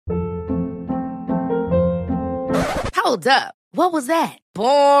Hold up. What was that?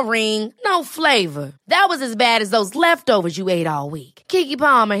 Boring. No flavor. That was as bad as those leftovers you ate all week. Keke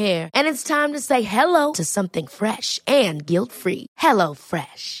Palmer here, and it's time to say hello to something fresh and guilt-free. Hello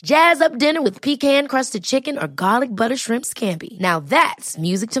Fresh. Jazz up dinner with pecan-crusted chicken or garlic butter shrimp scampi. Now that's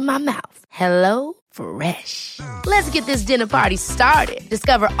music to my mouth. Hello Fresh. Let's get this dinner party started.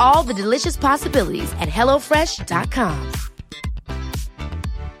 Discover all the delicious possibilities at hellofresh.com.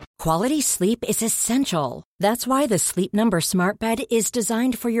 Quality sleep is essential. That's why the Sleep Number Smart Bed is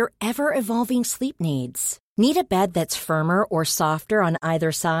designed for your ever-evolving sleep needs. Need a bed that's firmer or softer on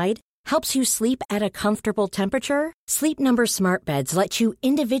either side? Helps you sleep at a comfortable temperature? Sleep Number Smart Beds let you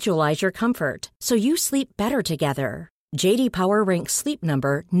individualize your comfort, so you sleep better together. J.D. Power ranks Sleep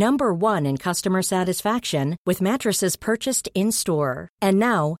Number number 1 in customer satisfaction with mattresses purchased in-store. And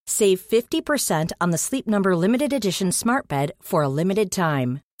now, save 50% on the Sleep Number Limited Edition Smart Bed for a limited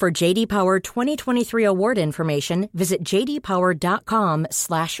time. For J.D. Power 2023 award information, visit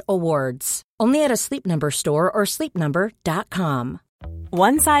jdpower.com/awards. Only at a Sleep Number store or sleepnumber.com.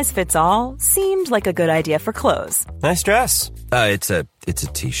 One size fits all seemed like a good idea for clothes. Nice dress. It's a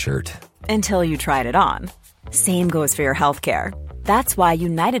t-shirt. Until you tried it on. Same goes for your healthcare. That's why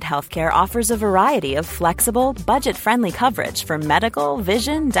United Healthcare offers a variety of flexible, budget-friendly coverage for medical,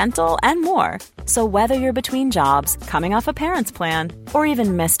 vision, dental, and more. So whether you're between jobs, coming off a parent's plan, or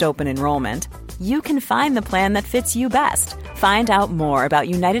even missed open enrollment, you can find the plan that fits you best. Find out more about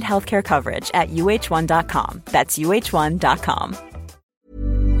United Healthcare coverage at uh1.com. That's uh1.com.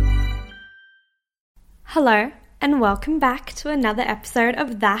 Hello, and welcome back to another episode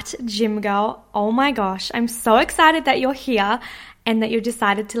of That Gym Girl. Oh my gosh, I'm so excited that you're here and that you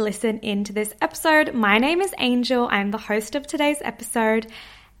decided to listen in to this episode. My name is Angel. I'm the host of today's episode,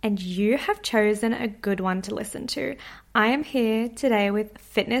 and you have chosen a good one to listen to. I am here today with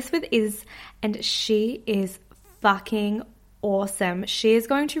Fitness with Izzy, and she is fucking awesome. She is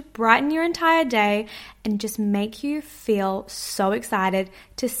going to brighten your entire day and just make you feel so excited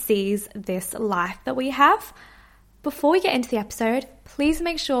to seize this life that we have. Before we get into the episode, please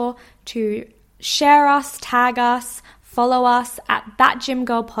make sure to share us, tag us, follow us at That Gym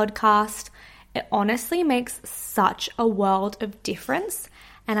Girl Podcast. It honestly makes such a world of difference,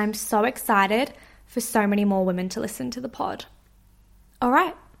 and I'm so excited for so many more women to listen to the pod. All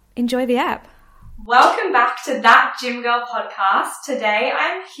right, enjoy the app. Welcome back to That Gym Girl Podcast. Today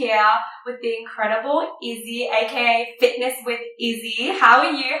I'm here with the incredible Izzy, aka Fitness with Izzy. How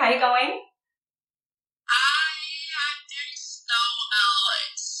are you? How are you going?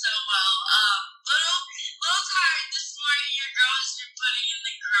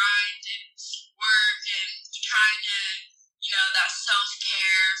 That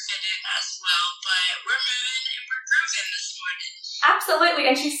self-care fit in as well, but we're moving and we're grooving this morning. Absolutely,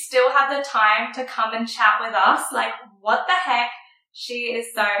 and she still had the time to come and chat with us. Like, what the heck? She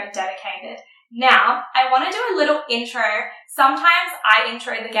is so dedicated. Now, I want to do a little intro. Sometimes I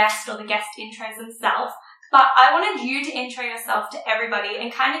intro the guest or the guest intros themselves, but I wanted you to intro yourself to everybody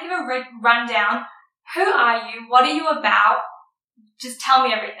and kind of give a rundown. Who are you? What are you about? Just tell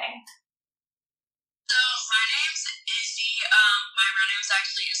me everything. So, my name's Izzy. My real name is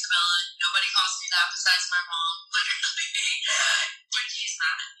actually Isabella. Nobody calls me that besides my mom, literally, when she's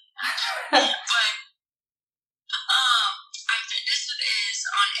not. But, I'm Fitness with Iz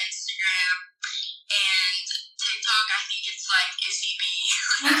on Instagram and TikTok. I think it's like Izzy B.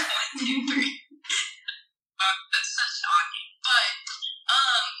 Like 1, 2, 3. That's such an odd name. But,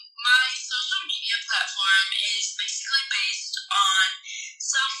 my social media platform is basically based on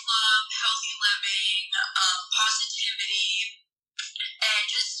self-love, healthy living, positivity, and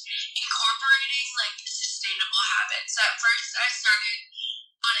just incorporating like sustainable habits. At first, I started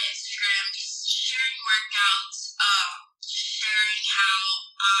on Instagram just sharing workouts, just sharing how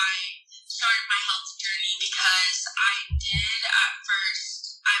I started my health journey, because I did at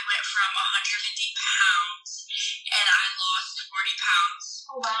first, I went from 150 pounds and I lost 40 pounds.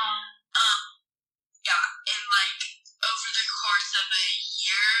 Oh, wow. Yeah, in like over the course of a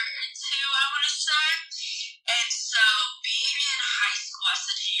year or two, I want to say. And so being in high school at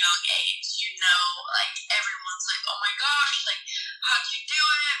such a young age, like everyone's like, oh my gosh, like how'd you do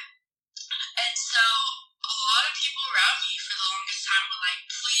it? And so a lot of people around me for the longest time were like,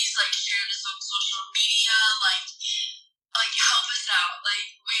 please like share this on social media, like help us out,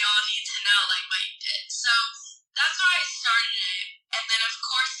 like we all need to know like what you did. So that's why I started it. And then of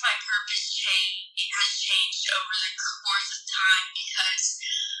course my purpose has changed over the course of time, because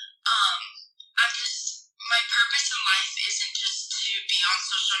my purpose in life isn't just to be on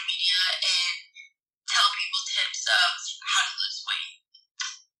social media and tell people tips of how to lose weight.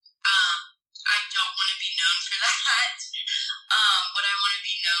 I don't want to be known for that.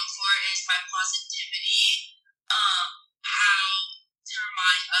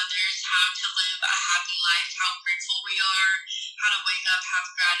 up, have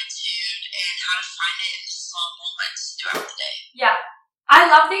gratitude, and how to find it in the small moments throughout the day. Yeah. I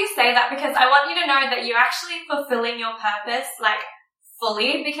love that you say that because I want you to know that you're actually fulfilling your purpose, like,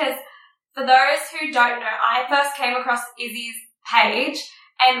 fully, because for those who don't know, I first came across Izzy's page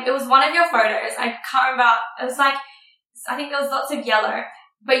and it was one of your photos. I can't remember. It was like, I think there was lots of yellow,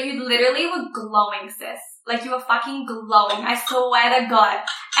 but you literally were glowing, sis. Like, you were fucking glowing. I swear to God.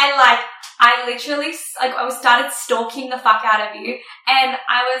 And like, I literally, like, I started stalking the fuck out of you. And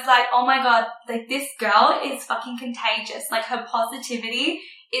I was like, oh my God, like, this girl is fucking contagious. Like, her positivity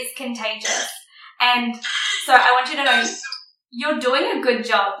is contagious. And so I want you to know, you're doing a good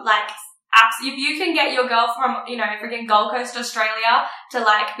job. Like, if you can get your girl from, you know, freaking Gold Coast, Australia to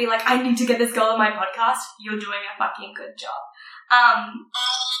like, be like, I need to get this girl on my podcast, you're doing a fucking good job. Oh,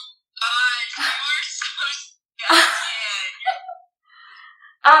 God, you are so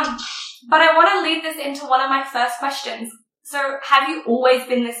But I want to lead this into one of my first questions. So have you always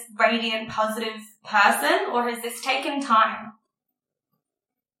been this radiant, positive person, or has this taken time?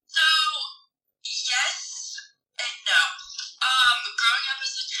 So, yes and no. Growing up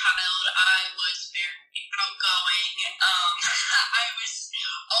as a child, I was very outgoing. I was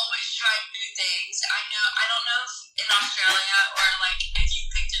always trying new things. I don't know if in Australia or like if you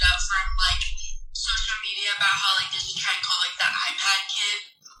picked it up from like social media about how like there's a trend called like the iPad kid.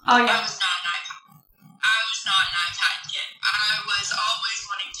 Oh yeah. I was not an iPad kid. I was always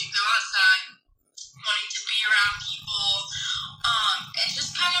wanting to go outside, wanting to be around people, and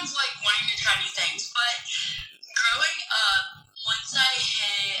just kind of like wanting to try new things. But growing up, once I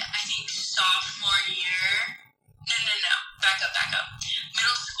hit, I think sophomore year, no, back up.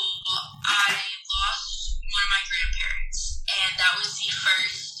 Middle school, I lost one of my grandparents, and that was the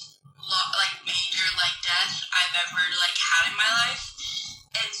first major death I've ever had in my life.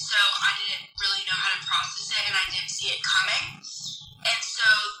 And so I didn't really know how to process it, and I didn't see it coming. And so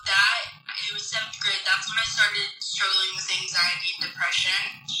it was 7th grade, that's when I started struggling with anxiety and depression.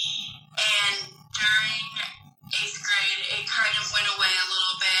 And during 8th grade, it kind of went away a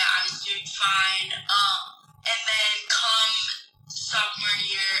little bit. I was doing fine. And then come sophomore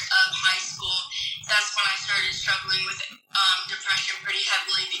year of high school, that's when I started struggling with depression pretty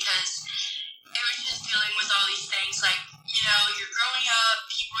heavily because it was just dealing with all these things you're growing up,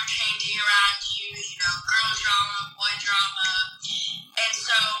 people are changing around you, girl drama, boy drama. And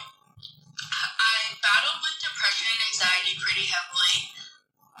so I battled with depression and anxiety pretty heavily.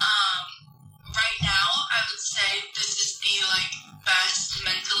 Right now, I would say this is the best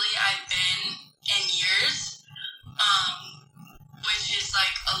mentally I've been in years, which is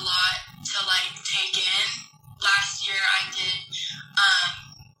a lot to take in. Last year, I did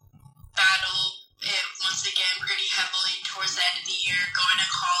battle it once again pretty heavily towards the end of the year, going to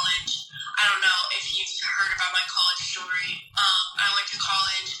college. I don't know if you've heard about my college story. I went to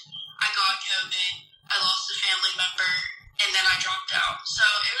college, I got COVID, I lost a family member, and then I dropped out. So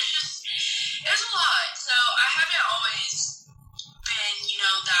it was a lot. So I haven't always been,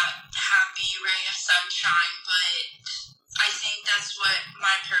 that happy ray of sunshine, but I think that's what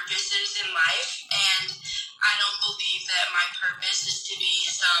my purpose is in life, and I don't believe that my purpose is to be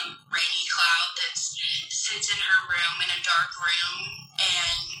some rainy cloud that sits in her room, in a dark room,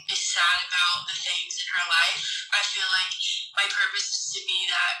 and is sad about the things in her life. I feel like my purpose is to be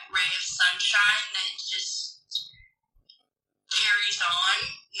that ray of sunshine that just carries on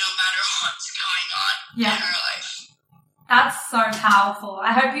no matter what's going on in her life. That's so powerful.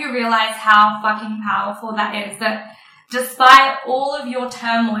 I hope you realize how fucking powerful that is, that despite all of your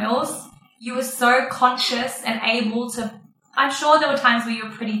turmoils, you were so conscious and able to, I'm sure there were times where you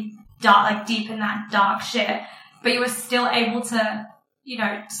were pretty dark, deep in that dark shit, but you were still able to,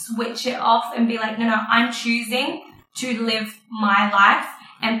 switch it off and be like, no, I'm choosing to live my life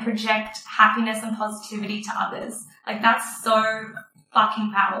and project happiness and positivity to others. That's so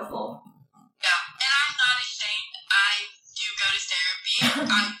fucking powerful. Yeah, and I'm not ashamed. I do go to therapy.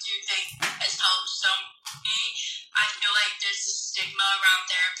 I do think it has helped so me. I feel like there's a stigma around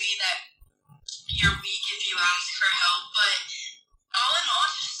therapy that you're weak if you ask for help, but all in all,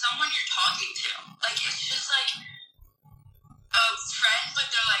 it's just someone you're talking to. It's just a friend, but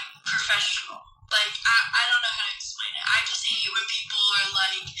they're professional. I don't know how to explain it. I just hate when people are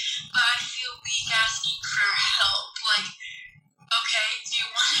but I feel weak asking for help. Okay, do you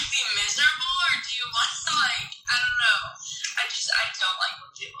want to be miserable or do you want to I don't know. I don't like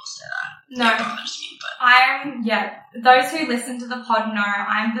when people say that. No. It bothers me, but those who listen to the pod know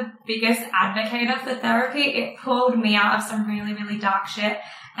I'm the biggest advocate for therapy. It pulled me out of some really, really dark shit.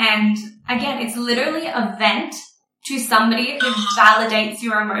 And again, it's literally a vent to somebody who validates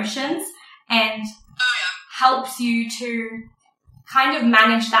your emotions and helps you to kind of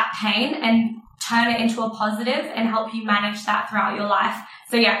manage that pain and turn it into a positive and help you manage that throughout your life.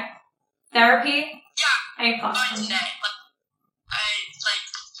 So yeah, therapy, A+. Today,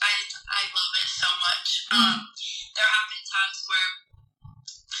 I love it so much. There have been times where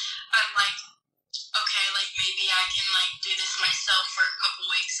I'm like, okay, like maybe I can like do this myself for a couple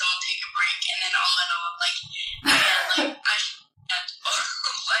weeks, so I'll take a break, and then all in all, like, man, like I should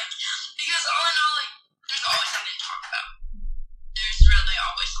like, because all in all, like, there's always something to talk about. There's really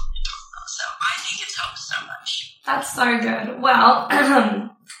always something to talk about. So I think it's helped so much. That's so good. Well,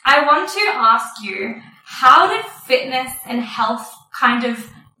 I want to ask you, how did fitness and health kind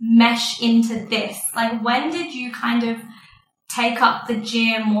of mesh into this? Like, when did you kind of take up the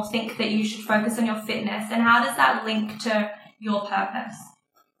gym or think that you should focus on your fitness, and how does that link to your purpose?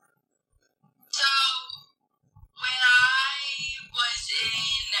 So, when I was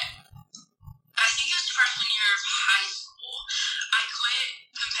in, I think it was freshman year of high school, I quit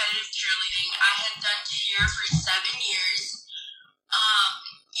competitive cheerleading. I had done cheer for 7 years.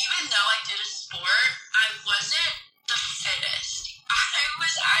 Even though I did a sport, I wasn't the fittest. I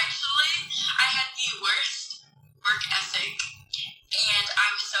had the worst work ethic, and I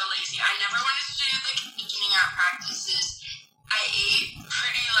was so lazy. I never wanted to do the conditioning out practices. I ate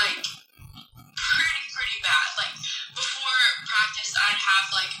pretty bad. Like, before practice, I'd have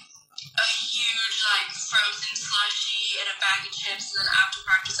like a huge like frozen slushie and a bag of chips, and then after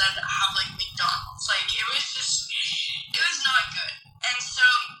practice, I'd have like McDonald's. Like, it was not good. And so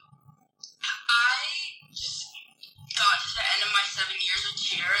I just got to the end of my 7 years of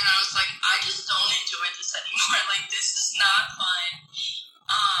cheer, and I was like, I just don't enjoy this anymore. Like, this is not fun.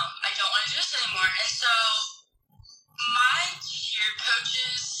 I don't want to do this anymore. And so my cheer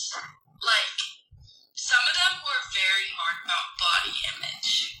coaches, like, some of them were very hard about body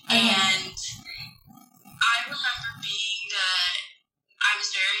image. And I remember I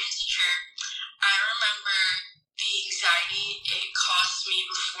was very insecure. I remember the anxiety it cost me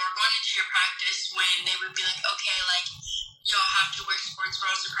before going to cheer practice, when they would be like, okay, like, you'll have to wear sports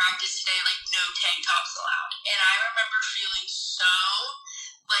bras to practice today, like, no tank tops allowed. And I remember feeling so,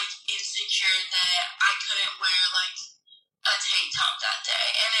 like, insecure that I couldn't wear, like, a tank top that day.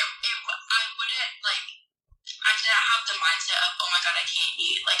 And I wouldn't, like, I didn't have the mindset of, oh my god, I can't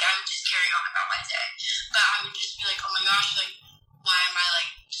eat. Like, I would just carry on about my day. But I would just be like, oh my gosh, like, why am I,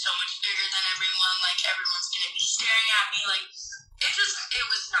 like, so much bigger than everyone? Like, everyone's gonna be staring at me. Like, it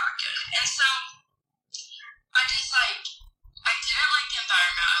was not good. And so, I just, like, I didn't like the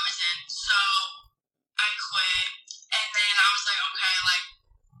environment I was in. So, I quit. And then I was like, okay, like,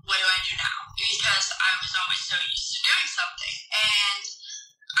 what do I do now? Because I was always so used to doing something. And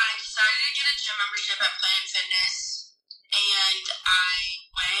I decided to get a gym membership at Planet Fitness. And I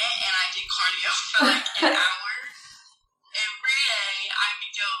went and I did cardio for, like, an hour. Every day, I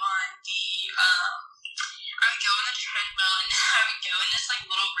would go on the treadmill, and I would go in this, like,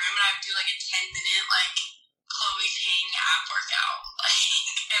 little room, and I would do, like, a 10-minute, like, Chloe Ting ab workout, like,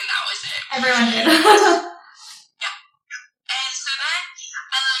 and that was it. Everyone did. Yeah. And so then,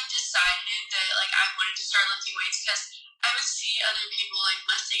 I, like, decided that, like, I wanted to start lifting weights, because I would see other people, like,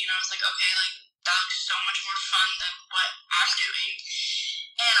 lifting, and I was like, okay, like, that looks so much more fun than what I'm doing.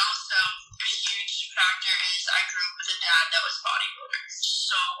 And also, a huge factor is I grew up with a dad that was bodybuilder.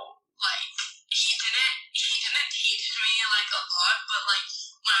 So, like, he didn't teach me, like, a lot, but, like,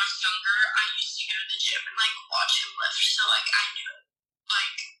 when I was younger, I used to go to the gym and, like, watch him lift. So, like, I knew,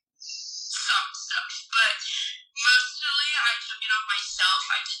 like, some stuff. But mostly, I took it on myself.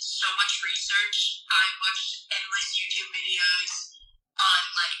 I did so much research. I watched endless YouTube videos on,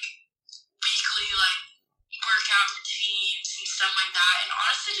 like, weekly, like, workout routines and stuff like that, and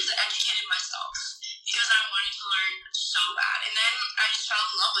honestly just educated myself because I wanted to learn so bad, and then I just fell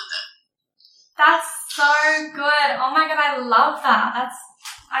in love with it. That's so good. Oh my god, I love that.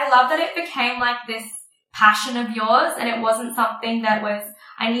 I love that it became like this passion of yours, and it wasn't something that was,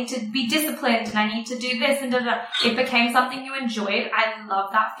 I need to be disciplined and I need to do this and da-da. It became something you enjoyed. I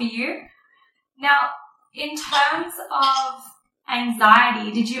love that for you. Now, in terms of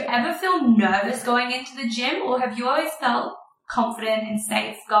anxiety, did you ever feel nervous going into the gym, or have you always felt confident and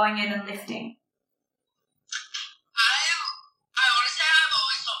safe going in and lifting? I want to say I've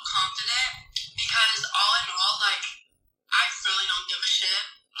always felt confident, because all in all, like, I really don't give a shit,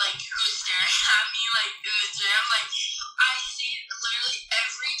 like, who's staring at me, like, in the gym. Like, I see literally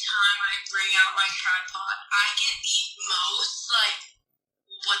every time I bring out my tripod, I get the most, like,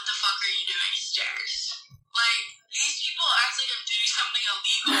 what the fuck are you doing stares. Like, these people act like I'm doing something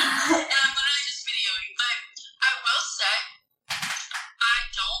illegal, and I'm literally just videoing. But I will say, I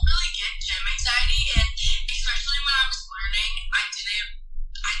don't really get gym anxiety, and especially when I was learning, I didn't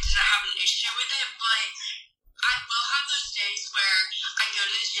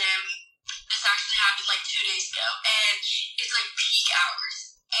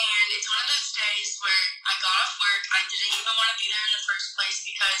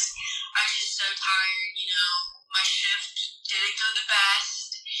because I was just so tired, my shift didn't go the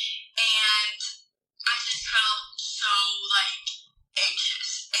best, and I just felt so,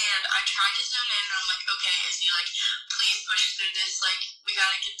 anxious, and I tried to zone in, and I'm like, okay, Izzy, please push through this, we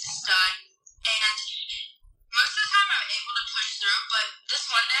gotta get this done, and most of the time I'm able to push through, but this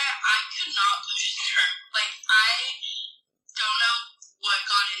one day I could not push through. I don't know what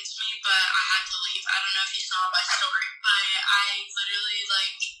got into me, but I had to leave. I don't know if you saw my story, but I literally,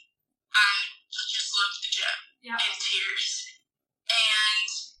 I just left the gym in tears. And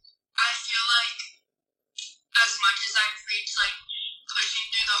I feel like as much as I preach, pushing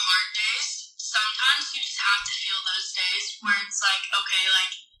through the hard days, sometimes you just have to feel those days where it's okay,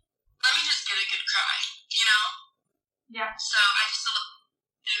 let me just get a good cry, Yeah. So I just love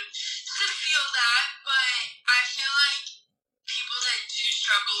to feel that, but I feel like people that do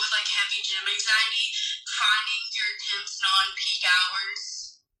struggle with heavy gym anxiety, finding your gym's non-peak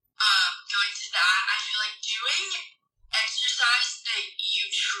hours, going to that, I feel like doing exercise that you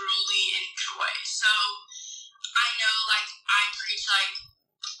truly enjoy. So I know I preach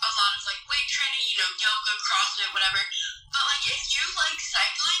a lot of weight training, yoga, CrossFit, whatever. But if you like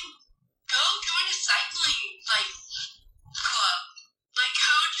cycling, go join a cycling club.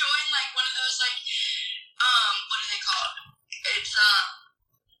 Go join one of those what are they called? It's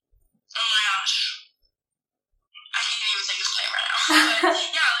oh my gosh, I can't even think of his name right now. But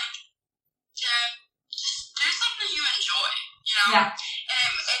yeah, just do something you enjoy, Yeah.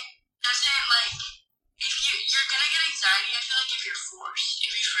 And it doesn't if you're gonna get anxiety. I feel like if you're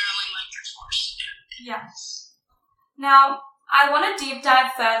feeling like you're forced to. Yes. Now, I want to deep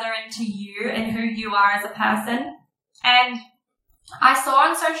dive further into you and who you are as a person. And I saw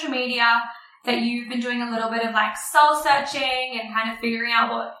on social media that you've been doing a little bit of soul searching and kind of figuring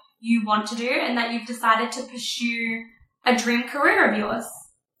out what you want to do, and that you've decided to pursue a dream career of yours.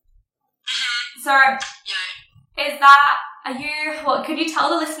 So, could you tell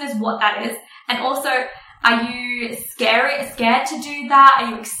the listeners what that is? And also, are you scared to do that? Are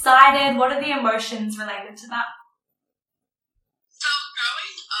you excited? What are the emotions related to that? So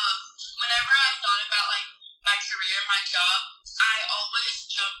growing up, whenever I thought about my career, my job, I always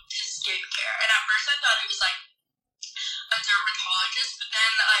jumped to skincare. And at first I thought it was a dermatologist, but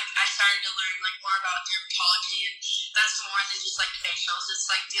then I started to learn more about dermatology, and that's more than just facials. It's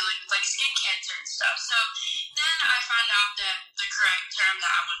dealing with skin cancer and stuff. So then I found out that the correct term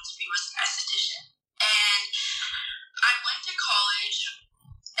that I wanted to be was an esthetician. And I went to college,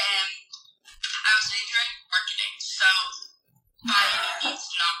 and I was majoring in marketing, so by any means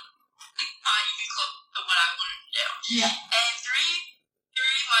not even close to what I wanted to do. Yeah. And three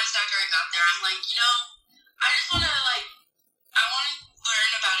months after I got there, I'm I just want to I want to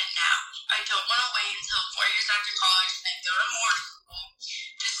learn about it now. I don't want to wait until 4 years after college and then go to more school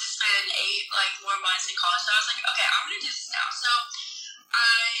just to spend 8 more months in college. So I was okay, I'm going to do this now. So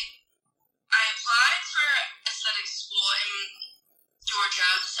I applied for aesthetic school in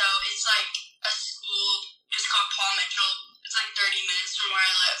Georgia. So it's a school, it's called Paul Mitchell. It's 30 minutes from where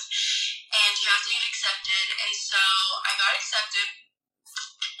I live. And you have to get accepted. And so I got accepted.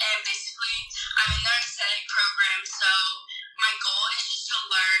 And basically, I'm in their aesthetic program. So my goal is just to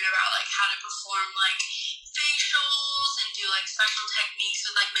learn about how to perform facials and do special techniques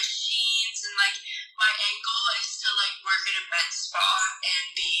with machines, and my end goal is to work at a med spa and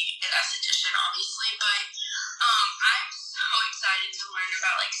be an esthetician, obviously. But I'm so excited to learn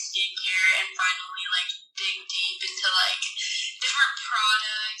about skincare and finally dig deep into different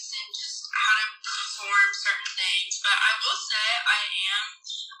products and just how to perform certain things. But I will say I am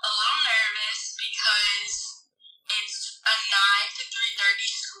a little nervous because it's a 9 to 3:30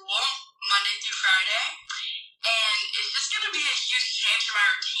 school, Monday through Friday, and it's just going to be a huge change in my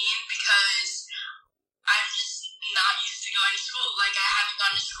routine because I'm just not used to going to school. I haven't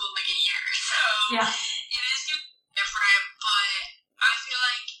gone to school in a year, so it is going to be different, but I feel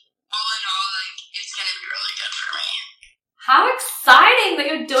all in all, it's going to be really good for me. How exciting that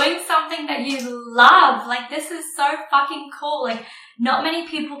you're doing something that you love. This is so fucking cool. Not many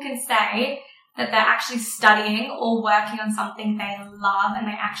people can say that they're actually studying or working on something they love and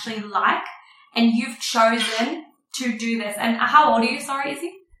they actually like, and you've chosen to do this. And how old are you, sorry,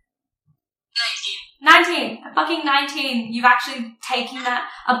 Izzy? 19. Fucking 19. You've actually taken that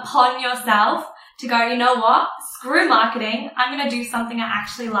upon yourself to go, you know what? Screw marketing. I'm going to do something I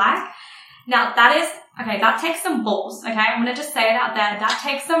actually like. Now that takes some balls, okay? I'm going to just say it out there. That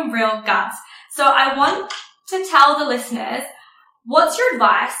takes some real guts. So I want to tell the listeners, what's your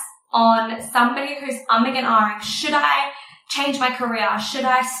advice on somebody who's umming and ahhing? Should I change my career? Should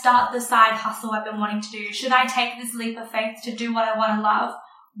I start the side hustle I've been wanting to do? Should I take this leap of faith to do what I want to love?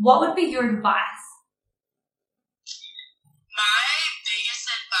 what would be your advice? My biggest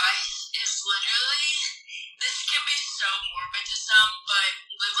advice is literally, this can be so morbid to some, but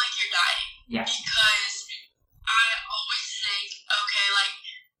live like you're dying. Yeah. Because I always think, okay, like,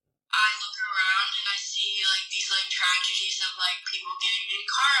 I look around and I see, like, these, like, tragedies of, like, people getting in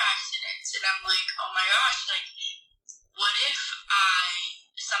car accidents, and I'm like, oh my gosh, like, what if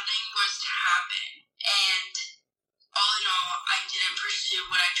something was to happen, and all in all, I didn't pursue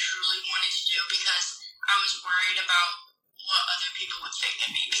what I truly wanted to do because I was worried about what other people would think of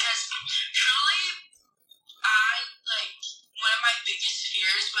me. Because truly, one of my biggest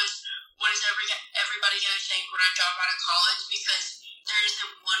fears was, what is everybody going to think when I drop out of college? Because there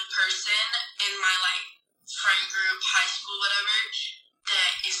isn't one person in my, like, friend group, high school, whatever,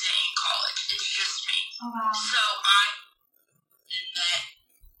 that isn't in college. It's just me. Oh, wow. So I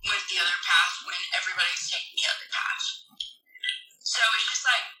went the other path when everybody's taking the other path. So it's just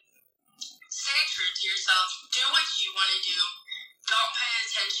like, stay true to yourself, do what you want to do, don't pay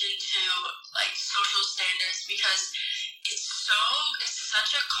attention to, like, social standards, because it's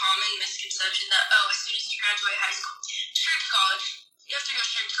such a common misconception that, as soon as you graduate high school, straight to college, you have to go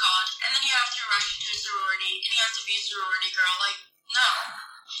straight to college, and then you have to rush into a sorority, and you have to be a sorority girl. Like, no,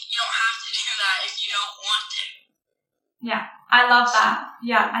 you don't have to do that if you don't want to. Yeah, I love that.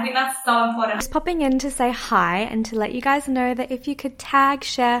 Yeah, I think that's so important. Just popping in to say hi and to let you guys know that if you could tag,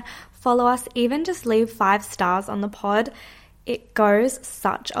 share, follow us, even just leave 5 stars on the pod, it goes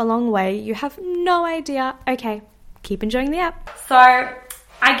such a long way. You have no idea. Okay, keep enjoying the app. So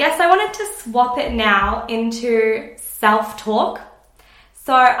I guess I wanted to swap it now into self-talk.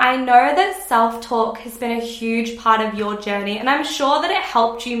 So I know that self-talk has been a huge part of your journey, and I'm sure that it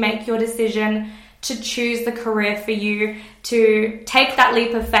helped you make your decision to choose the career for you, to take that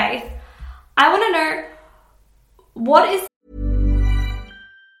leap of faith. I want to know, what is...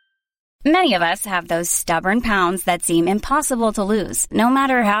 Many of us have those stubborn pounds that seem impossible to lose, no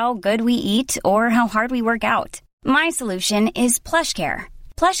matter how good we eat or how hard we work out. My solution is PlushCare.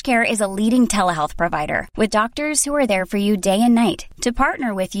 PlushCare is a leading telehealth provider with doctors who are there for you day and night to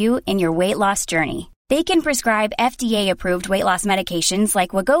partner with you in your weight loss journey. They can prescribe FDA-approved weight loss medications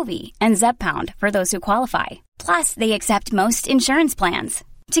like Wegovy and Zepbound for those who qualify. Plus, they accept most insurance plans.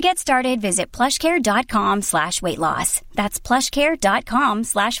 To get started, visit plushcare.com/weightloss. That's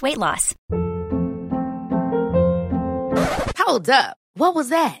plushcare.com/weightloss. Hold up. What was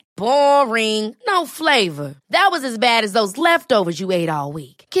that? Boring. No flavor. That was as bad as those leftovers you ate all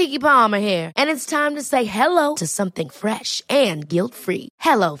week. Keke Palmer here, and it's time to say hello to something fresh and guilt-free.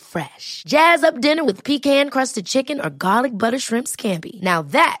 Hello Fresh. Jazz up dinner with pecan-crusted chicken or garlic butter shrimp scampi. Now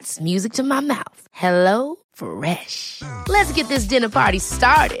that's music to my mouth. Hello Fresh. Let's get this dinner party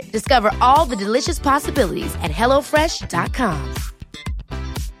started. Discover all the delicious possibilities at hellofresh.com.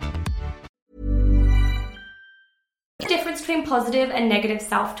 The difference between positive and negative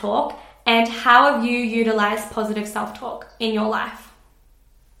self-talk, and how have you utilized positive self-talk in your life?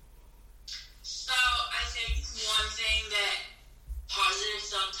 So I think one thing that positive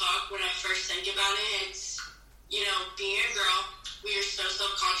self-talk, when I first think about it, it's, being a girl, we are so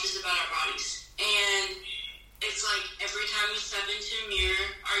self-conscious about our bodies. And it's like every time you step into a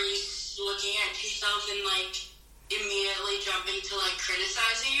mirror, are you looking at yourself and, like, immediately jumping to, like,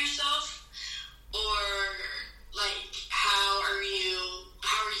 criticizing yourself? Or, like, how are you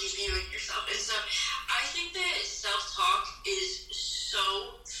viewing yourself? And so I think that self-talk is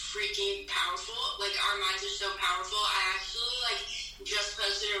so freaking powerful. Like, our minds are so powerful. I actually, like, just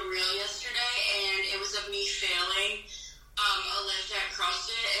posted a reel yesterday, and it was of me failing a lift at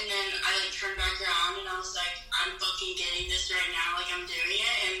CrossFit, and then I, like, turned back around, and I was like, I'm fucking getting this right now. Like, I'm doing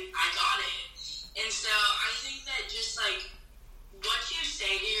it, and I got it. And so I think that just, like, what you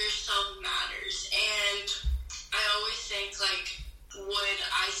say to yourself matters. And I always think, like, would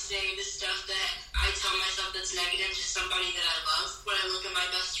I say the stuff that I tell myself that's negative to somebody that I love? Would I look at my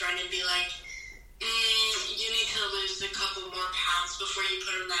best friend and be like, you need to lose a couple more pounds before you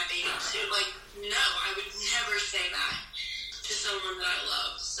put on that bathing suit? Like, no, I would never say that to someone that I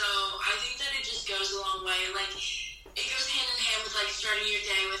love. So I think that it just goes a long way. And, like, it goes hand in hand with, like, starting your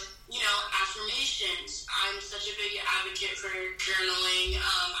day with, affirmations. I'm such a big advocate for journaling.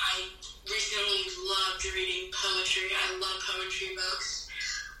 I recently loved reading poetry. I love poetry books.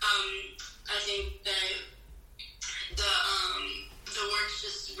 I think that the words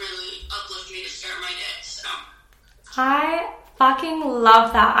just really uplift me to start my day. So I fucking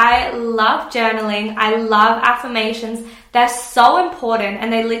love that. I love journaling. I love affirmations. They're so important,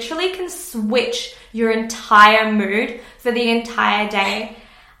 and they literally can switch your entire mood for the entire day.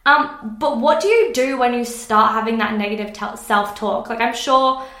 But what do you do when you start having that negative self-talk? Like, I'm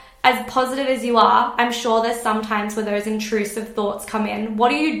sure, as positive as you are, I'm sure there's sometimes where those intrusive thoughts come in. What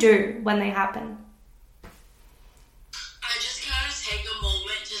do you do when they happen? I just kind of take a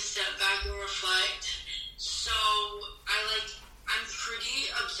moment to step back and reflect. So I'm pretty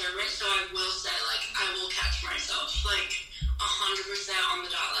observant, so I will say, like, I will catch myself, like, 100% on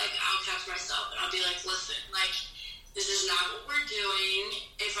the dot. Like, I'll catch myself and I'll be like, listen, like, this is not what we're doing.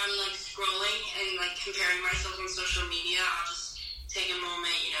 If I'm, like, scrolling and, like, comparing myself on social media, I'll just take a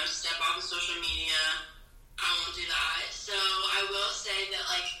moment, step off of social media. I won't do that. So I will say that,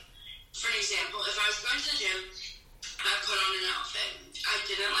 like, for an example, if I was going to the gym, I put on an outfit. I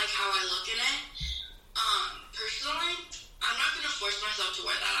didn't like how I look in it. Personally, I'm not going to force myself to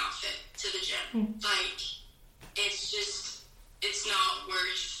wear that outfit to the gym. Like, it's not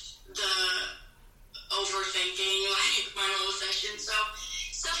worth the overthinking, like, my whole session. So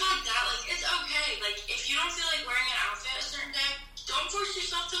stuff like that, like, it's okay. Like, if you don't feel like wearing an outfit a certain day, don't force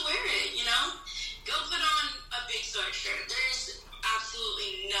yourself to wear it, Go put on a big sweatshirt. There's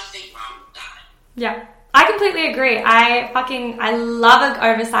absolutely nothing wrong with that. Yeah. I completely agree. I love an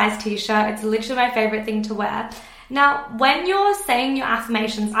oversized t-shirt. It's literally my favorite thing to wear. Now, when you're saying your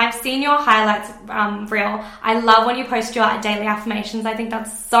affirmations, I've seen your highlights reel. I love when you post your daily affirmations. I think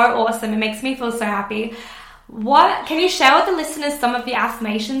that's so awesome. It makes me feel so happy. Can you share with the listeners some of the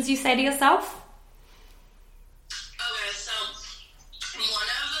affirmations you say to yourself? Okay, so one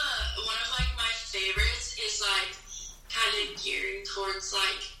of like my favorites is like kind of gearing towards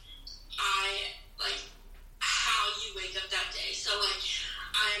like how you wake up that day. So like,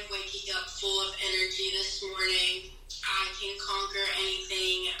 I'm waking up full of energy this morning. I can conquer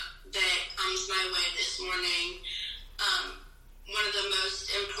anything that comes my way this morning. One of the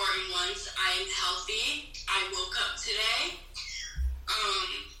most important ones, I am healthy. I woke up today.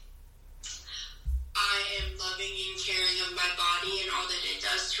 I am loving and caring of my body and all that it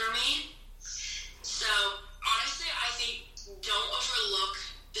does for me. So honestly, I think don't overlook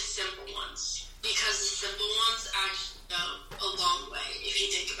the simple ones, because the simple ones actually go a long way if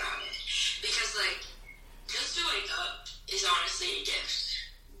you think about it. Because like, just to wake up is honestly a gift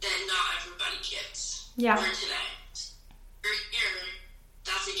that not everybody gets. Yeah. For today. You're here,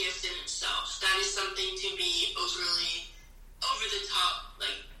 that's a gift in itself. That is something to be overly over the top,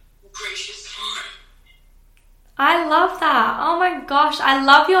 like, gracious for. I love that. Oh my gosh, I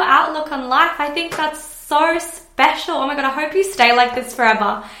love your outlook on life. I think that's so special. Oh my god, I hope you stay like this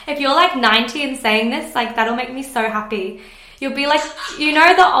forever. If you're like 90 and saying this, like, that'll make me so happy. You'll be like,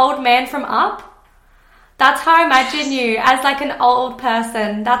 the old man from Up? That's how I imagine you, as like an old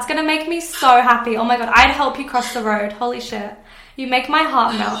person. That's gonna make me so happy. Oh my god, I'd help you cross the road. Holy shit. You make my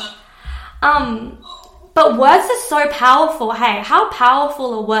heart melt. But words are so powerful. Hey, how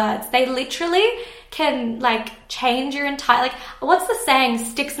powerful are words? They literally can like change your entire, like, what's the saying?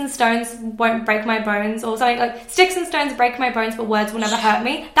 Sticks and stones won't break my bones, or something like, sticks and stones break my bones, but words will never hurt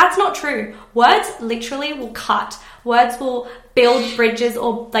me. That's not true. Words literally will cut. Words will build bridges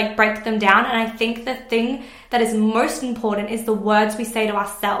or like break them down. And I think the thing that is most important is the words we say to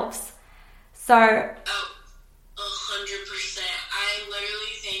ourselves. So 100%. I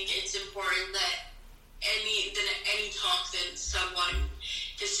literally think it's important that any talk that someone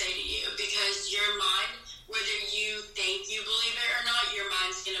can say to you, because your mind, whether you think you believe it or not, your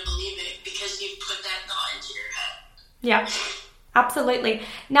mind's gonna believe it because you put that thought into your head. Yeah, absolutely.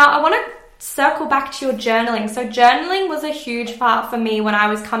 Now I want to circle back to your journaling. So journaling was a huge part for me when I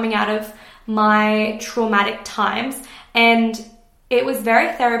was coming out of my traumatic times, and it was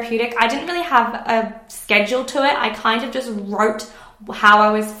very therapeutic. I didn't really have a schedule to it. I kind of just wrote how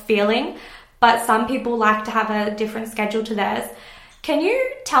I was feeling, but some people like to have a different schedule to theirs. Can you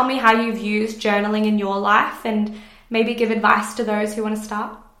tell me how you've used journaling in your life and maybe give advice to those who want to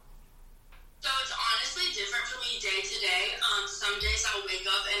start? So it's honestly different for me day to day. Some days I'll wake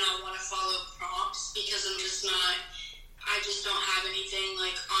up and I'll want to follow prompts because I just don't have anything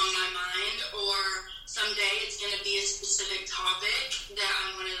like on my mind, or someday it's going to be a specific topic that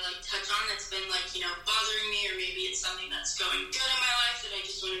I want to like touch on that's been like, bothering me, or maybe it's something that's going good in my life that I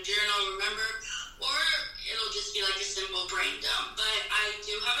just want to journal, remember, or it'll just be like a simple brain dump. But I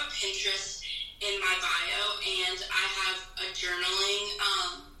do have a Pinterest in my bio, and I have a journaling,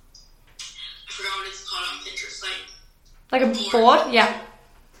 I forgot what it's called on Pinterest, like a board? Yeah.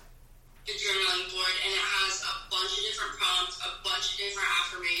 A journaling board, and it has a bunch of different prompts, a bunch of different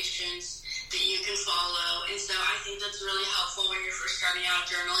affirmations that you can follow. And so I think that's really helpful when you're first starting out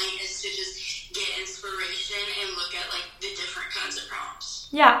journaling, is to just get inspiration and look at like the different kinds of prompts.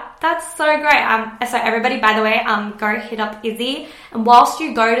 Yeah, that's so great. So everybody, by the way, go hit up Izzy. And whilst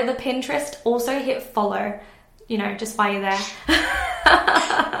you go to the Pinterest, also hit follow, just while you're there.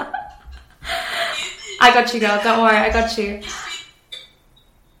 I got you, girl. Don't worry. I got you.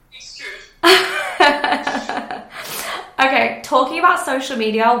 It's true. Okay, talking about social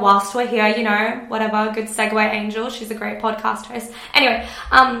media whilst we're here, whatever, good segue, Angel. She's a great podcast host. Anyway,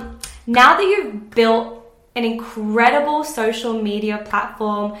 now that you've built an incredible social media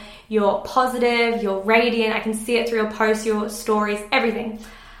platform, you're positive, you're radiant, I can see it through your posts, your stories, everything.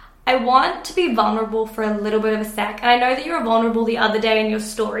 I want to be vulnerable for a little bit of a sec. And I know that you were vulnerable the other day in your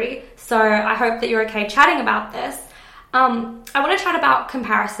story, so I hope that you're okay chatting about this. I want to chat about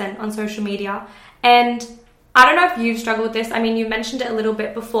comparison on social media. And I don't know if you've struggled with this. I mean, you mentioned it a little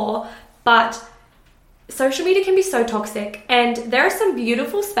bit before, but social media can be so toxic. And there are some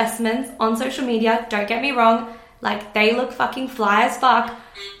beautiful specimens on social media, don't get me wrong, like they look fucking fly as fuck.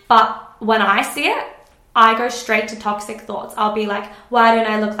 But when I see it, I go straight to toxic thoughts. I'll be like, why don't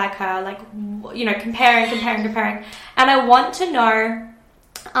I look like her? Like, comparing. And I want to know,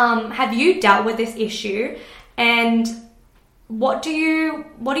 have you dealt with this issue? And what do you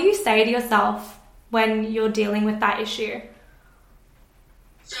say to yourself when you're dealing with that issue?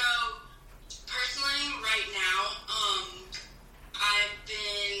 So, personally, right now,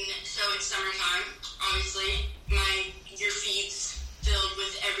 it's summertime, obviously. Your feed's filled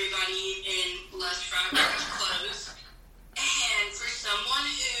with everybody in less fabulous clothes. And for someone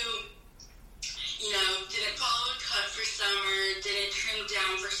who, didn't follow a cut for summer, didn't trim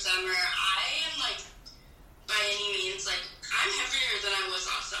down for summer, I am, by any means, I'm heavier than I was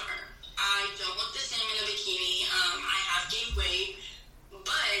last summer. I don't look the same in a bikini. I have gained weight,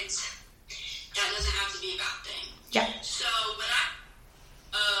 but that doesn't have to be a bad thing. Yeah. So when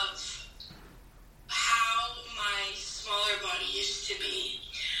of how my smaller body used to be,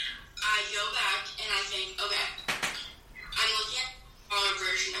 I go back and I think, okay, I'm looking at a smaller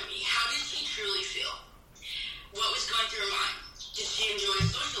version of me. How did she truly feel? What was going through her mind? Did she enjoy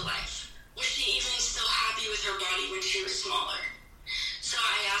social life? Was she even still happy with her body when she was smaller? So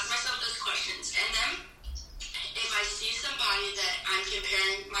I ask myself those questions, and then if I see somebody that I'm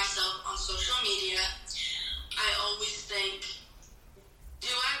comparing myself on social media, I always think,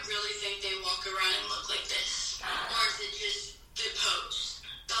 do I really think they walk around and look like this? Or is it just the pose,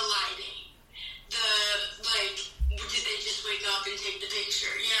 the lighting, did they just wake up and take the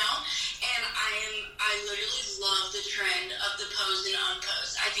picture, And I literally love the trend of the pose and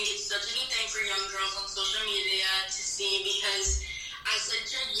unpose. I think it's such a good thing for young girls on social media to see, because at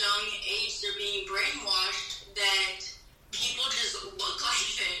such a young age, they're being brainwashed that people just look like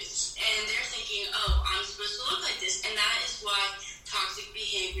this. And they're thinking, oh, I'm supposed to look like this. And that is why toxic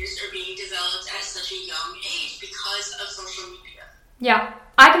behaviors are being developed at such a young age, because of social media. Yeah,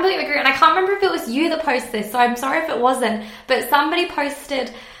 I completely agree. And I can't remember if it was you that posted this, so I'm sorry if it wasn't. But somebody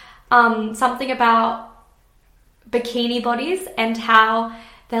posted something about bikini bodies and how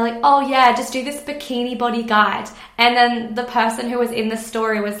they're like, oh yeah, just do this bikini body guide. And then the person who was in the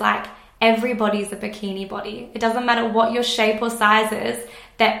story was like, everybody's a bikini body. It doesn't matter what your shape or size is.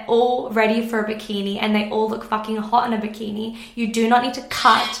 They're all ready for a bikini and they all look fucking hot in a bikini. You do not need to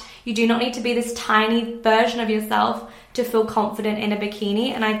cut. You do not need to be this tiny version of yourself to feel confident in a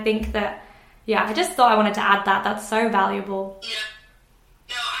bikini. And I think that, I just thought I wanted to add that. That's so valuable. Yeah.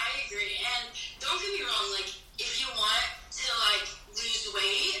 No, I agree. And don't get me wrong, if you want to, lose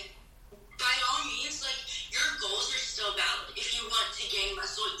weight, by all means, your goals are still valid. If you want to gain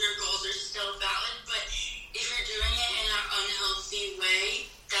muscle, your goals are still valid. But if you're doing it in an unhealthy way,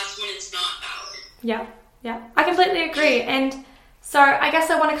 that's when it's not valid. Yeah. I completely agree. And so I guess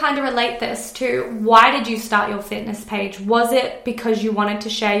I want to kind of relate this to, why did you start your fitness page? Was it because you wanted to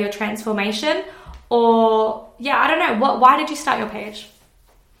share your transformation? Or, I don't know. Why did you start your page?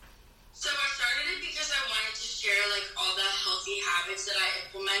 So I started it because I wanted to share, all the healthy habits that I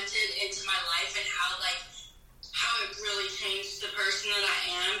implemented into my life, and how it really changed the person that I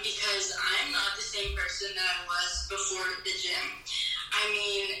am, because I'm not the same person that I was before the gym. I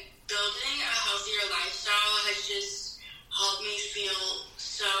mean, building a healthier lifestyle has just helped me feel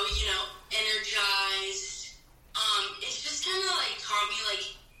so, energized. It's just kind of taught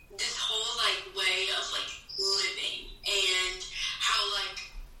me this whole way of living, and how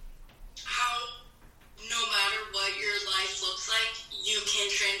no matter what your life looks like, you can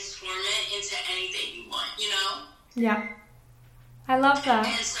transform it into anything you want, Yeah. I love that.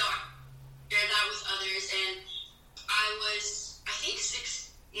 And so I shared that with others, and I was, I think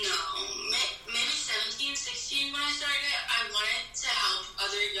maybe 17, 16 when I started it. I wanted to help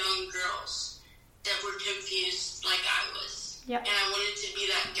other young girls that were confused like I was. Yep. And I wanted to be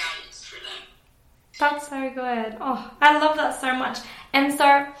that guidance for them. That's so good. Oh, I love that so much. And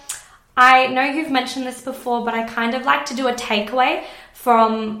so I know you've mentioned this before, but I kind of like to do a takeaway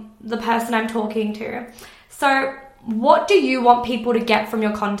from the person I'm talking to. So what do you want people to get from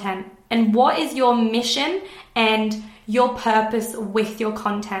your content? And what is your mission and your purpose with your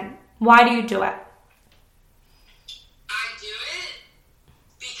content? Why do you do it? I do it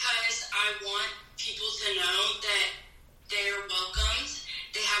because I want people to know that they're welcomed.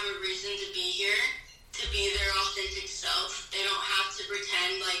 They have a reason to be here, to be their authentic self. They don't have to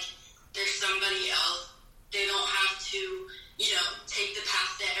pretend like they're somebody else. They don't have to, take the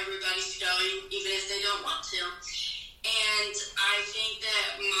path that everybody's going, even if they don't want to. And I think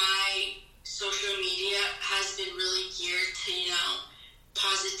that my social media has been really geared to,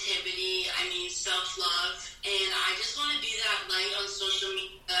 positivity, self-love. And I just want to be that light on social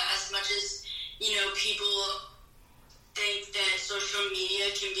media as much as, people think that social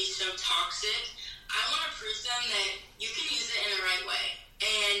media can be so toxic. I want to prove them that you can use it in the right way.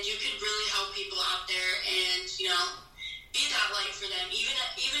 And you can really help people out there and, be that light for them. Even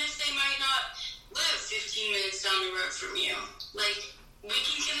if they might not live 15 minutes down the road from you. Like, we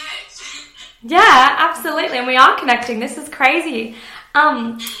can connect. Yeah, absolutely. And we are connecting. This is crazy.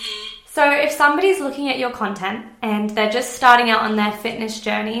 So if somebody's looking at your content and they're just starting out on their fitness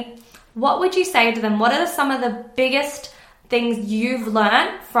journey, what would you say to them? What are some of the biggest things you've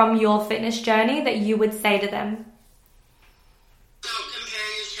learned from your fitness journey that you would say to them? Don't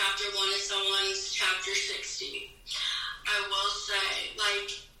compare your chapter 1 to someone's chapter 60. I will say,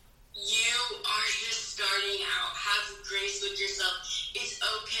 you are just starting out. Have grace with yourself. It's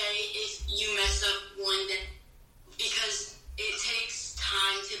okay if you mess up one day because it takes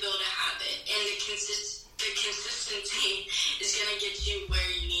time to build a habit, and the consistency is going to get you where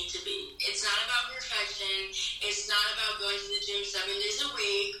you need to be. It's not about perfection. It's not about going to the gym 7 days a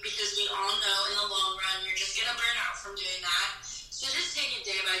week because we all know in the long run you're just going to burn out from doing that. So just take it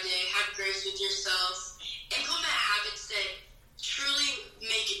day by day. Have grace with yourself. Implement habits that truly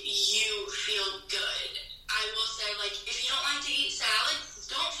make you feel good. I will say, if you don't like to eat salad,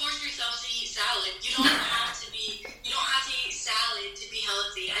 don't force yourself to eat salad. You don't have to eat salad to be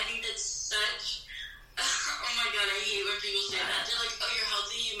healthy. I think that's such, oh my God, I hate when people say that. They're like, oh, you're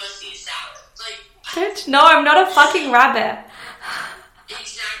healthy, you must eat salad. Bitch, no, I'm not a fucking rabbit.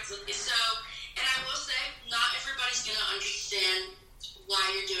 Exactly. So, and I will say, not everybody's going to understand why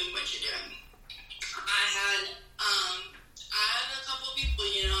you're doing what you're doing. I had a couple people,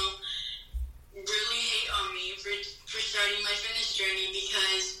 really hate on me for starting my fitness journey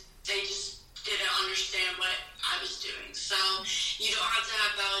because they just didn't understand what I was doing. So you don't have to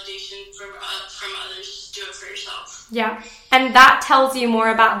have validation from others. Just do it for yourself. Yeah, and that tells you more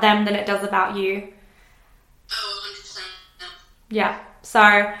about them than it does about you. Oh, 100%. Yeah, so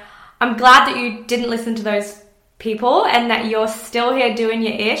I'm glad that you didn't listen to those people and that you're still here doing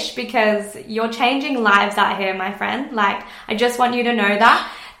your ish because you're changing lives out here, my friend. I just want you to know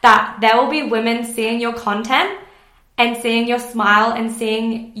that there will be women seeing your content and seeing your smile and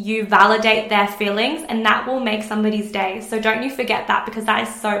seeing you validate their feelings, and that will make somebody's day. So don't you forget that because that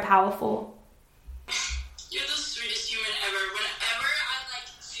is so powerful. You're the sweetest human ever. Whenever I'm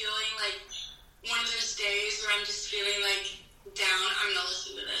feeling one of those days where I'm just feeling down, I'm gonna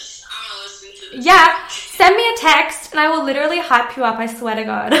listen to this. Yeah, send me a text and I will literally hype you up, I swear to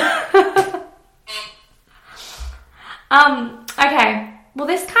God. Okay. Well,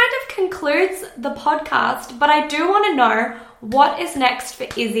 this kind of concludes the podcast, but I do want to know what is next for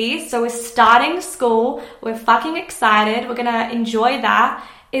Izzy. So we're starting school. We're fucking excited. We're going to enjoy that.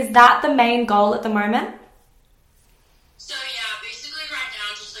 Is that the main goal at the moment? So yeah, basically right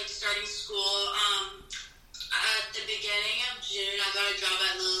now, just starting school. At the beginning of June, I got a job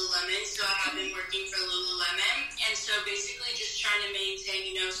at Lululemon, so I have been working for Lululemon. And so basically just trying to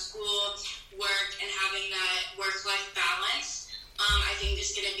maintain, school, work, and having that work-life balance. I think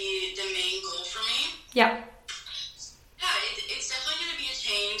this is going to be the main goal for me. Yeah. Yeah, it's definitely going to be a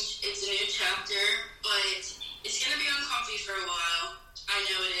change. It's a new chapter, but it's going to be uncomfy for a while. I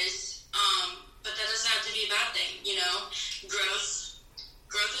know it is. But that doesn't have to be a bad thing, Growth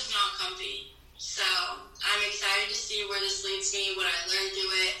is not comfy. So I'm excited to see where this leads me, what I learn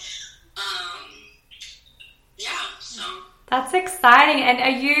through it. So. That's exciting. And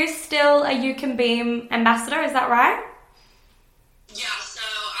are you still a You Can Beam ambassador? Is that right? Yeah, so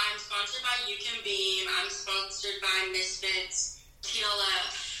I'm sponsored by You Can Beam. I'm sponsored by Misfits,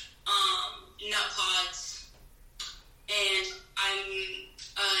 TLF, Nut Pods, and I'm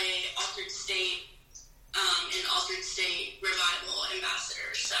an Altered State Revival ambassador.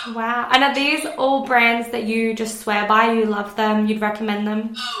 ambassador. So. Wow. And are these all brands that you just swear by? You love them? You'd recommend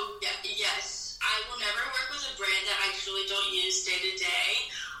them? Oh, yeah, yes. I will never work with a brand that I truly don't use day to day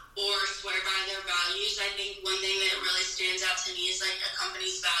or swear by their values. I think one thing that really stands out to me is like a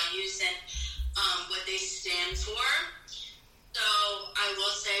company's values and what they stand for. So I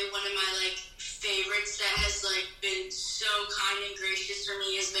will say one of my like favorites that has like been so kind and gracious for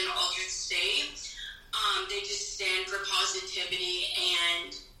me has been Aldrich State. They just stand for positivity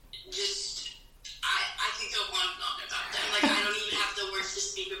and just I could go on and on about them. Like I don't even have the words to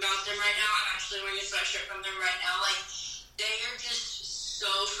speak about them right now. I'm actually wearing a sweatshirt from them right now. Like they are just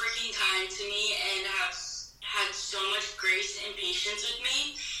so freaking kind to me and have had so much grace and patience with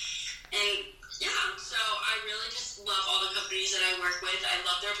me. And yeah, so I really just love all the companies that I work with. I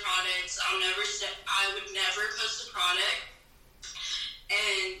love their products. I would never post a product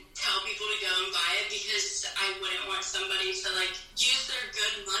and tell people to go and buy it because I wouldn't want somebody to like use their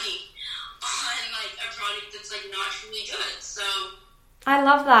good money on like a product that's like not truly good. So I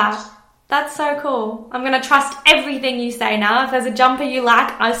love that. That's so cool. I'm going to trust everything you say now. If there's a jumper you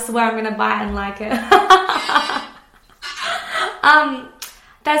like, I swear I'm going to buy it and like it.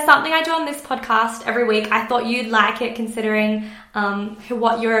 There's something I do on this podcast every week. I thought you'd like it considering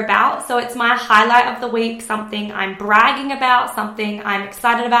what you're about. So it's my highlight of the week, something I'm bragging about, something I'm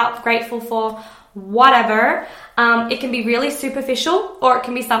excited about, grateful for, whatever. It can be really superficial or it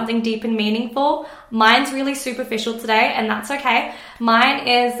can be something deep and meaningful. Mine's really superficial today and that's okay. Mine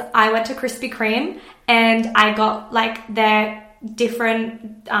is I went to Krispy Kreme and I got like their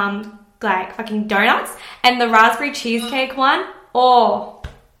different like fucking donuts and the raspberry cheesecake one. Oh,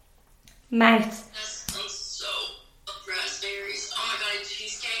 mate. That sounds so raspberries. Oh my god, a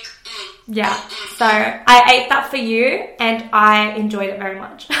cheesecake. Yeah, so I ate that for you and I enjoyed it very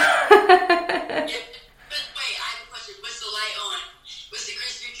much. Yeah, but wait, I have a question. Was the light on? Was the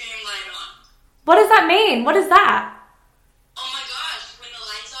Krispy Kreme light on? What does that mean? What is that? Oh my gosh, when the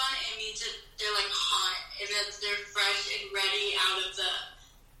light's on, it means that they're like hot and that they're fresh and ready out of the...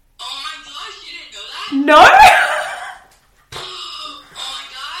 Oh my gosh, you didn't know that? No! Oh my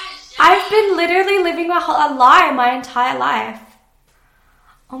gosh. I've been literally living a lie my entire life.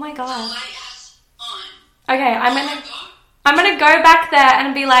 Oh my The god. light has on. Okay, Oh my god. I'm gonna go back there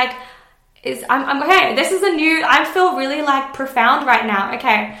and be like, I'm okay. This is a new. I feel really like profound right now.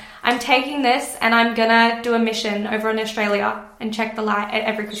 Okay, I'm taking this and I'm gonna do a mission over in Australia and check the light at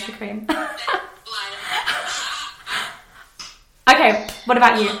every Krispy Kreme. Okay, what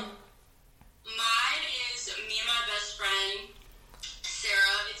about you? Mine is me and my best friend,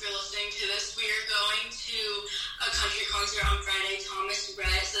 Sarah, if you're listening to this. We are going to a country concert on Friday, Thomas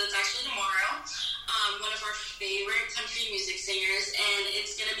Rhett, so it's actually tomorrow. One of our favorite country music singers, and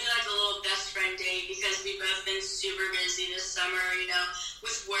it's going to be like a little best friend day because we've both been super busy this summer, you know,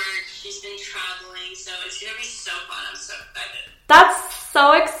 with work. She's been traveling, so it's going to be so fun. I'm so excited. That's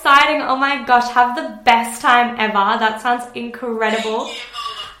so exciting. Oh my gosh, have the best time ever. That sounds incredible. Thank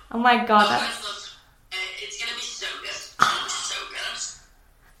you. Oh my god. I That's... love it. It's going to be so good. It's going to be so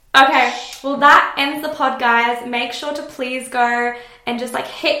good. Okay, well that ends the pod, guys. Make sure to please go and just like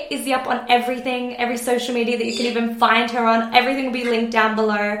hit Izzy up on everything, every social media that you can even find her on. Everything will be linked down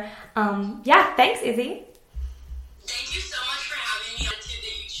below. Yeah, thanks, Izzy. Thank you so much for having me. That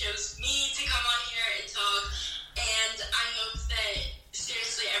you chose me to come on here and talk. And I hope that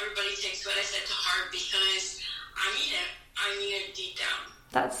seriously everybody takes what I said to heart because I mean it. I mean it deep down.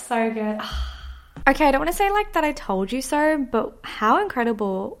 That's so good. Okay, I don't want to say like that I told you so, but how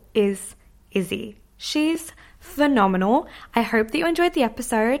incredible is Izzy? She's phenomenal. I hope that you enjoyed the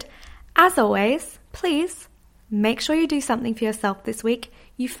episode. As always, please make sure you do something for yourself this week.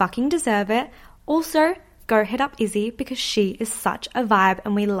 You fucking deserve it. Also, go hit up Izzy because she is such a vibe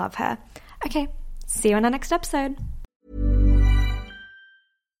and we love her. Okay, see you on our next episode.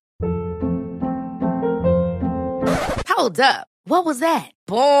 Hold up. What was that?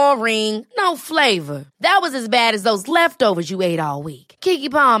 Boring. No flavor. That was as bad as those leftovers you ate all week.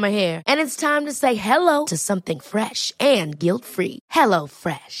 Keke Palmer here. And it's time to say hello to something fresh and guilt-free. Hello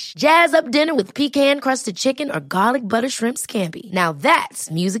Fresh. Jazz up dinner with pecan-crusted chicken or garlic butter shrimp scampi. Now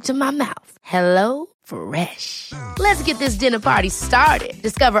that's music to my mouth. Hello Fresh. Let's get this dinner party started.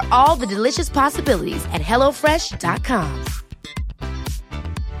 Discover all the delicious possibilities at HelloFresh.com.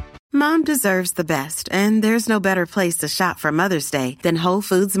 Mom deserves the best, and there's no better place to shop for Mother's Day than Whole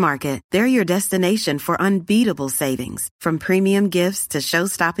Foods Market. They're your destination for unbeatable savings, from premium gifts to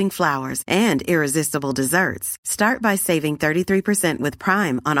show-stopping flowers and irresistible desserts. Start by saving 33% with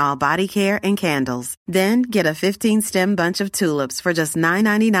Prime on all body care and candles. Then get a 15-stem bunch of tulips for just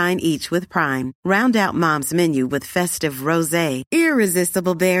 $9.99 each with Prime. Round out Mom's menu with festive rosé,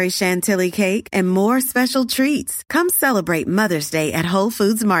 irresistible berry chantilly cake, and more special treats. Come celebrate Mother's Day at Whole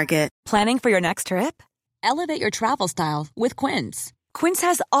Foods Market. Planning for your next trip? Elevate your travel style with Quince. Quince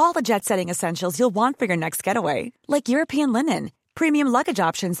has all the jet-setting essentials you'll want for your next getaway, like European linen, premium luggage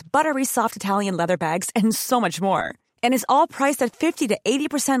options, buttery soft Italian leather bags, and so much more. And is all priced at 50 to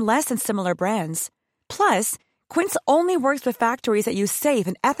 80% less than similar brands. Plus, Quince only works with factories that use safe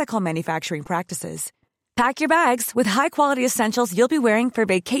and ethical manufacturing practices. Pack your bags with high-quality essentials you'll be wearing for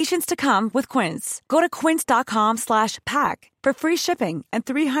vacations to come with Quince. Go to quince.com/pack for free shipping and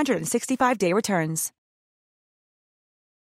 365-day returns.